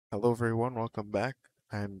Hello everyone, welcome back.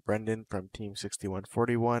 I'm Brendan from Team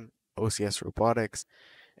 6141, OCS Robotics,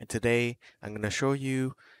 and today I'm going to show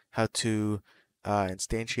you how to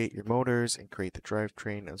instantiate your motors and create the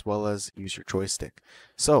drivetrain as well as use your joystick.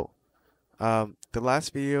 So, the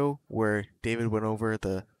last video where David went over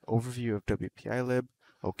the overview of WPILib,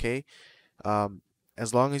 okay,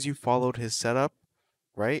 as long as you followed his setup,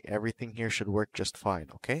 right, everything here should work just fine,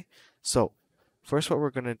 okay? So, first what we're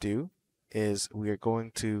going to do is we are going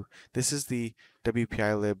to, this is the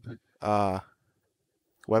WPILib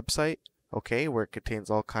website, okay, where it contains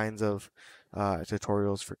all kinds of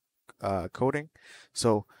tutorials for coding.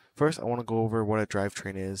 So first I want to go over what a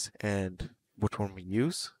drivetrain is and which one we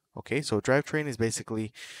use. Okay, so a drivetrain is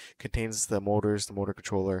basically contains the motors, the motor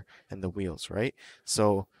controller, and the wheels, right?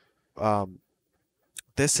 So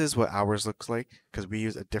this is what ours looks like because we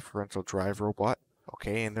use a differential drive robot.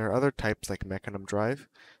 Okay, and there are other types like mechanism drive,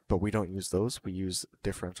 but we don't use those. We use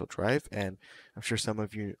differential drive, and I'm sure some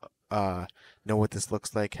of you know what this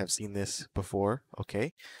looks like, have seen this before.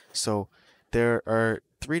 Okay, so there are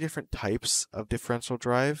three different types of differential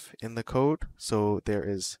drive in the code. So there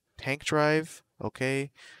is tank drive,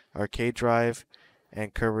 okay, arcade drive,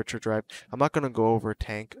 and curvature drive. I'm not going to go over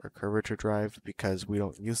tank or curvature drive because we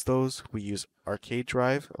don't use those. We use arcade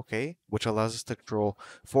drive, okay, which allows us to control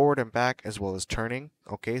forward and back as well as turning,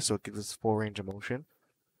 okay, so it gives us full range of motion.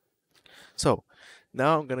 So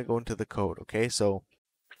now I'm going to go into the code, okay, so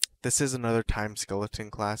this is another time skeleton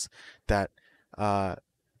class that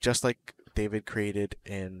just like David created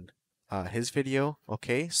in his video,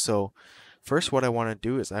 okay, so first, what I want to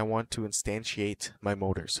do is I want to instantiate my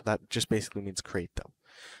motors. So that just basically means create them.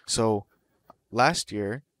 So last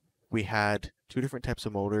year, we had two different types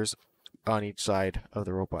of motors on each side of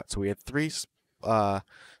the robot. So we had three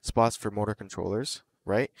spots for motor controllers,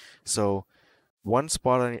 right? So one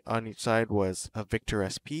spot on each side was a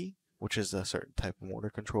VictorSP, which is a certain type of motor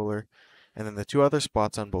controller. And then the two other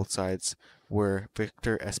spots on both sides were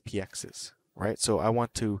VictorSPXs, right? So I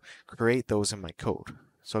want to create those in my code.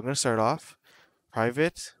 So I'm going to start off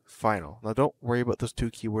private final. Now don't worry about those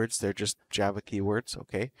two keywords. They're just Java keywords,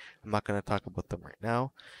 okay? I'm not going to talk about them right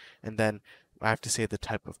now. And then I have to say the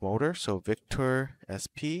type of motor. So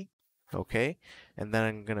VictorSP, okay? And then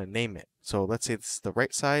I'm going to name it. So let's say this is the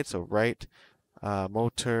right side. So right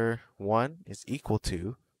motor 1 is equal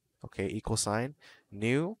to, okay, equal sign,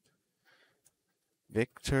 new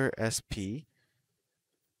VictorSP.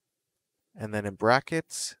 And then in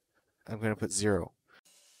brackets, I'm going to put 0.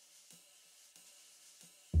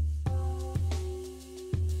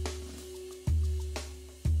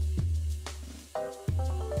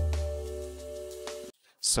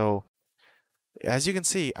 So as you can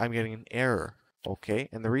see, I'm getting an error, okay?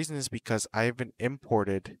 And the reason is because I haven't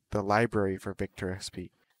imported the library for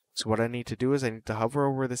VictorSP. So what I need to do is I need to hover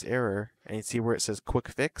over this error and you see where it says quick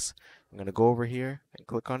fix. I'm going to go over here and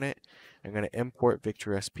click on it. I'm going to import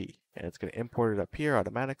VictorSP and it's going to import it up here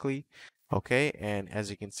automatically. Okay, and as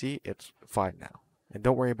you can see, it's fine now. And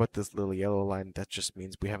don't worry about this little yellow line. That just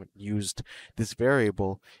means we haven't used this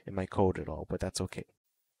variable in my code at all, but that's okay.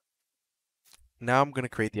 Now I'm going to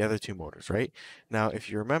create the other two motors, right? Now, if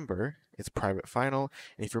you remember, it's private final.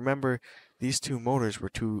 And if you remember, these two motors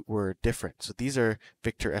were different. So these are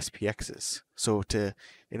VictorSPXs. So to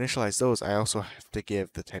initialize those, I also have to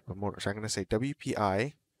give the type of motor. So I'm going to say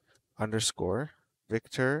WPI underscore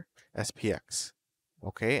VictorSPX.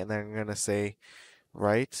 Okay, and then I'm going to say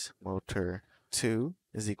right motor 2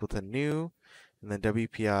 is equal to new, and then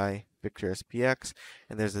WPI VictorSPX,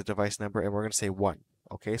 and there's the device number, and we're going to say 1.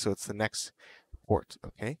 Okay, so it's the next port,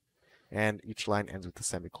 okay? And each line ends with a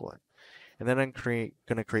semicolon. And then I'm going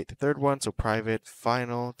to create the third one, so private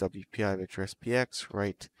final WPI VictorSPX,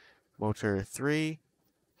 right motor 3.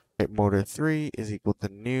 Right motor 3 is equal to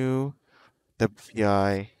new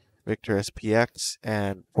WPI VictorSPX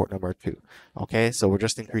and port number 2. Okay, so we're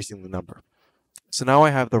just increasing the number. So now I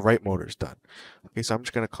have the right motors done. Okay, so I'm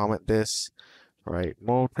just going to comment this, right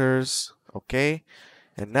motors, okay?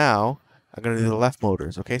 And now I'm going to do the left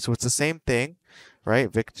motors, okay? So it's the same thing,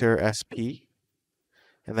 right? VictorSP.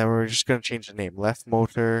 And then we're just going to change the name. Left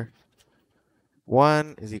motor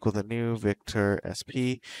 1 is equal to new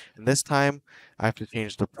VictorSP. And this time I have to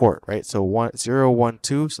change the port, right? So 0, 1,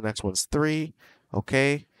 2. So next one's 3,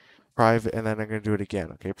 okay? Private, and then I'm going to do it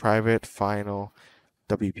again, okay? Private, final,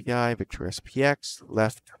 WPI, VictorSPX,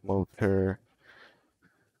 left motor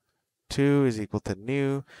 2 is equal to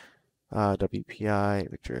new WPI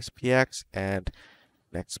VictorSPX, and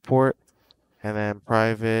next port, and then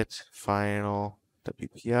private final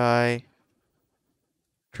WPI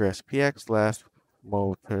VictorSPX, left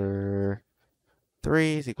motor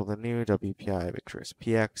 3 is equal to new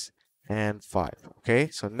WPIVictorSPX and 5. Okay,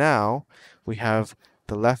 so now we have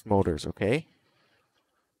the left motors, okay?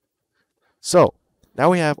 So now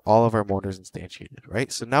we have all of our motors instantiated,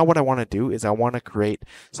 right? So now what I want to do is I want to create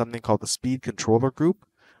something called the speed controller group,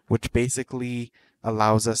 which basically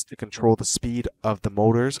allows us to control the speed of the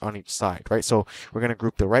motors on each side, right? So we're going to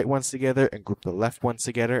group the right ones together and group the left ones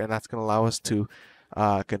together, and that's going to allow us to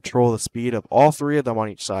control the speed of all three of them on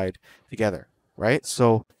each side together, right?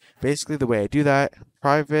 So basically the way I do that,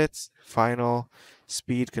 private final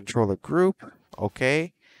speed controller group,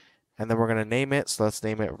 okay? And then we're going to name it. So let's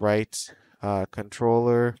name it right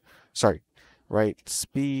right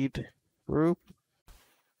speed group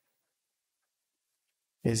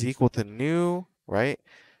is equal to new, right?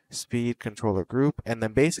 Speed controller group. And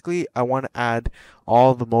then basically I want to add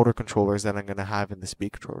all the motor controllers that I'm going to have in the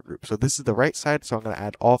speed controller group. So this is the right side, so I'm going to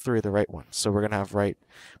add all three of the right ones. So we're going to have right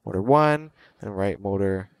motor 1, then right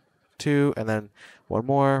motor 2, and then one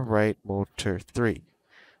more, right motor 3.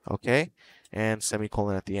 Okay? And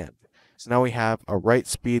semicolon at the end. So now we have a right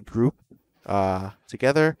speed group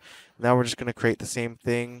together. Now we're just going to create the same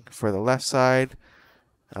thing for the left side.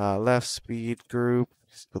 Left speed group,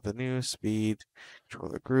 with the new speed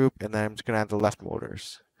controller group, and then I'm just going to add the left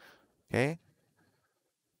motors. Okay?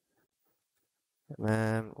 And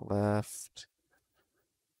then left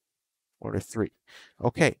motor 3.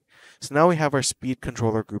 Okay, so now we have our speed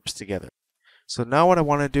controller groups together. So now what I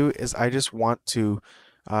want to do is I just want to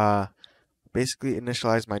basically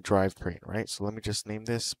initialize my drivetrain, right? So let me just name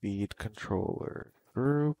this speed controller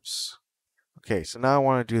groups. Okay, so now I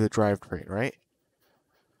want to do the drivetrain, right?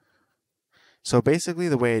 So basically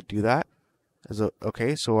the way I do that is,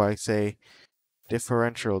 okay, so I say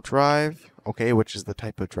differential drive, okay, which is the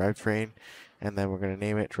type of drivetrain, and then we're going to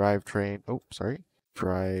name it drivetrain,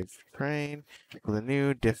 drivetrain, equal to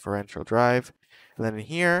new differential drive, and then in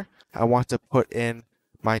here, I want to put in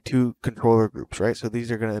my two controller groups, right? So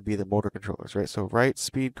these are going to be the motor controllers, right? So right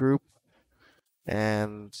speed group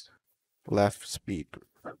and left speed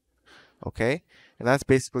group, okay? And that's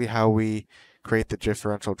basically how we create the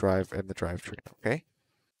differential drive and the drivetrain, okay?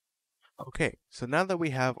 Okay, so now that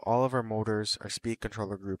we have all of our motors, our speed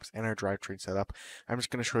controller groups, and our drivetrain set up, I'm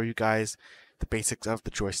just going to show you guys the basics of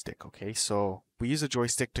the joystick, okay? So we use a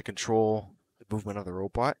joystick to control the movement of the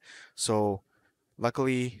robot. So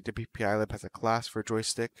luckily, the WPILib has a class for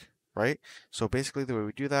joystick, right? So basically the way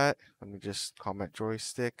we do that, let me just comment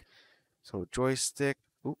joystick. So joystick,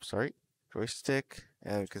 joystick,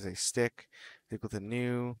 and because a stick equal to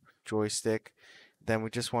new joystick. Then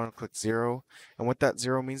we just want to click 0. And what that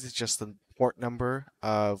 0 means is just the port number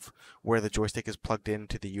of where the joystick is plugged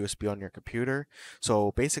into the USB on your computer.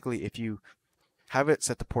 So basically, if you have it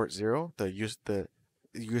set to port 0, the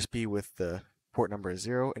USB with the port number is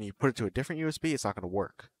 0, and you put it to a different USB, it's not going to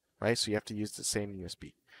work, right? So you have to use the same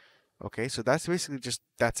USB. Okay, so that's basically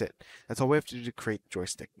that's it. That's all we have to do to create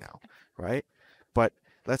joystick now, right? But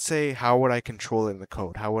let's say, how would I control it in the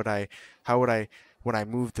code? How would I, when I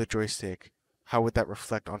move the joystick, how would that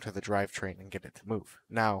reflect onto the drivetrain and get it to move?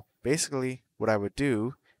 Now, basically, what I would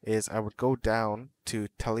do is I would go down to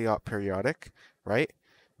teleop periodic, right?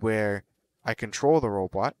 Where I control the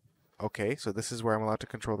robot. Okay, so this is where I'm allowed to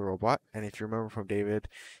control the robot. And if you remember from David,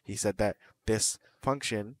 he said that this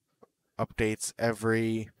function updates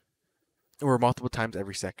multiple times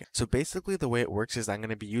every second. So basically the way it works is I'm going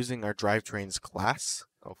to be using our drivetrains class.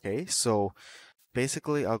 Okay, so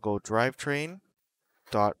basically I'll go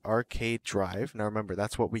drivetrain.arcade drive. Now remember,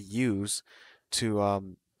 that's what we use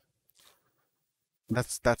to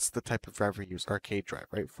that's the type of drive we use, arcade drive,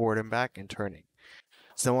 right? Forward and back and turning.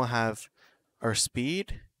 So we'll have our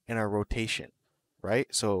speed and our rotation, right?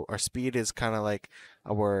 So our speed is kind of like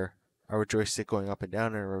our joystick going up and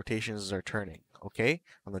down, and our rotations is our turning, okay,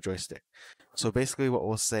 on the joystick. So basically what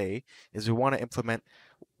we'll say is we want to implement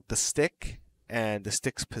the stick and the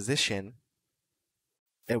stick's position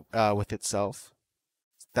with itself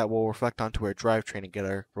that will reflect onto our drivetrain and get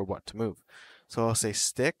our robot to move. So I'll say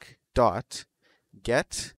stick dot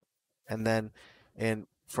get, and then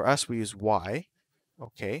for us we use Y,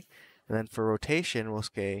 okay, and then for rotation we'll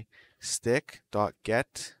say stick dot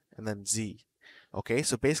get and then Z. Okay,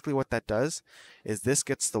 so basically what that does is this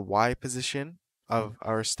gets the Y position of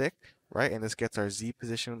our stick, right? And this gets our Z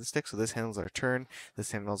position of the stick. So this handles our turn,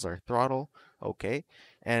 this handles our throttle, okay?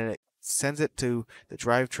 And it sends it to the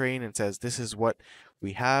drivetrain and says, this is what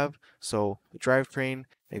we have. So the drivetrain,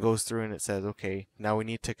 it goes through and it says, okay, now we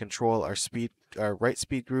need to control our right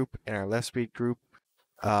speed group and our left speed group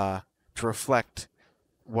to reflect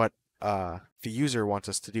what the user wants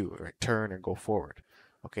us to do, right? Turn or go forward.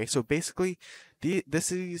 Okay, so basically,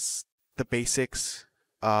 this is the basics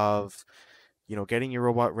of getting your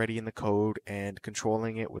robot ready in the code and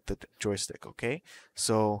controlling it with the joystick, okay?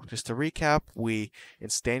 So just to recap, we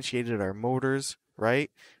instantiated our motors, right?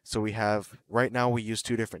 So right now we use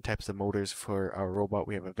two different types of motors for our robot.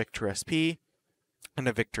 We have a VictorSP and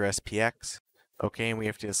a VictorSPX, okay? And we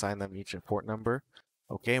have to assign them each a port number,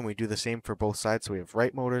 okay? And we do the same for both sides. So we have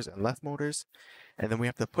right motors and left motors. And then we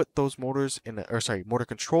have to put those motors motor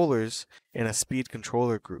controllers in a speed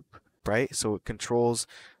controller group, right? So it controls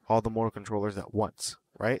all the motor controllers at once,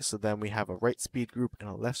 right? So then we have a right speed group and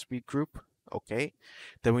a left speed group, okay?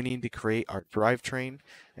 Then we need to create our drivetrain,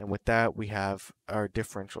 and with that we have our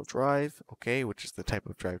differential drive, okay, which is the type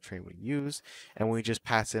of drivetrain we use, and we just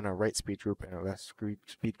pass in our right speed group and our left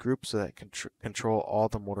speed group so that it can control all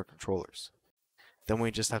the motor controllers. Then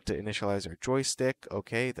we just have to initialize our joystick.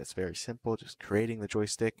 Okay, that's very simple, just creating the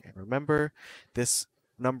joystick. And remember, this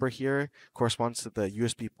number here corresponds to the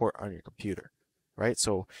USB port on your computer, right?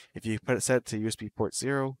 So if you set it to USB port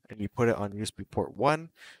 0 and you put it on USB port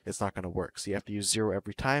 1, it's not going to work. So you have to use 0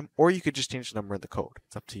 every time, or you could just change the number in the code.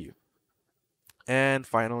 It's up to you. And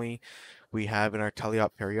finally, we have in our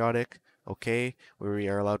teleop periodic, okay, where we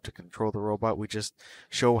are allowed to control the robot. We just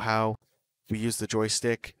show how we use the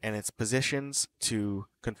joystick and its positions to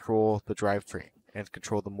control the drivetrain and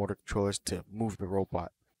control the motor controllers to move the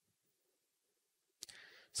robot.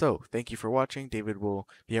 So, thank you for watching. David will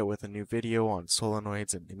be out with a new video on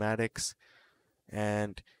solenoids and pneumatics.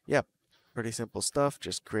 And yeah, pretty simple stuff,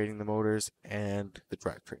 just creating the motors and the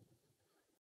drivetrain.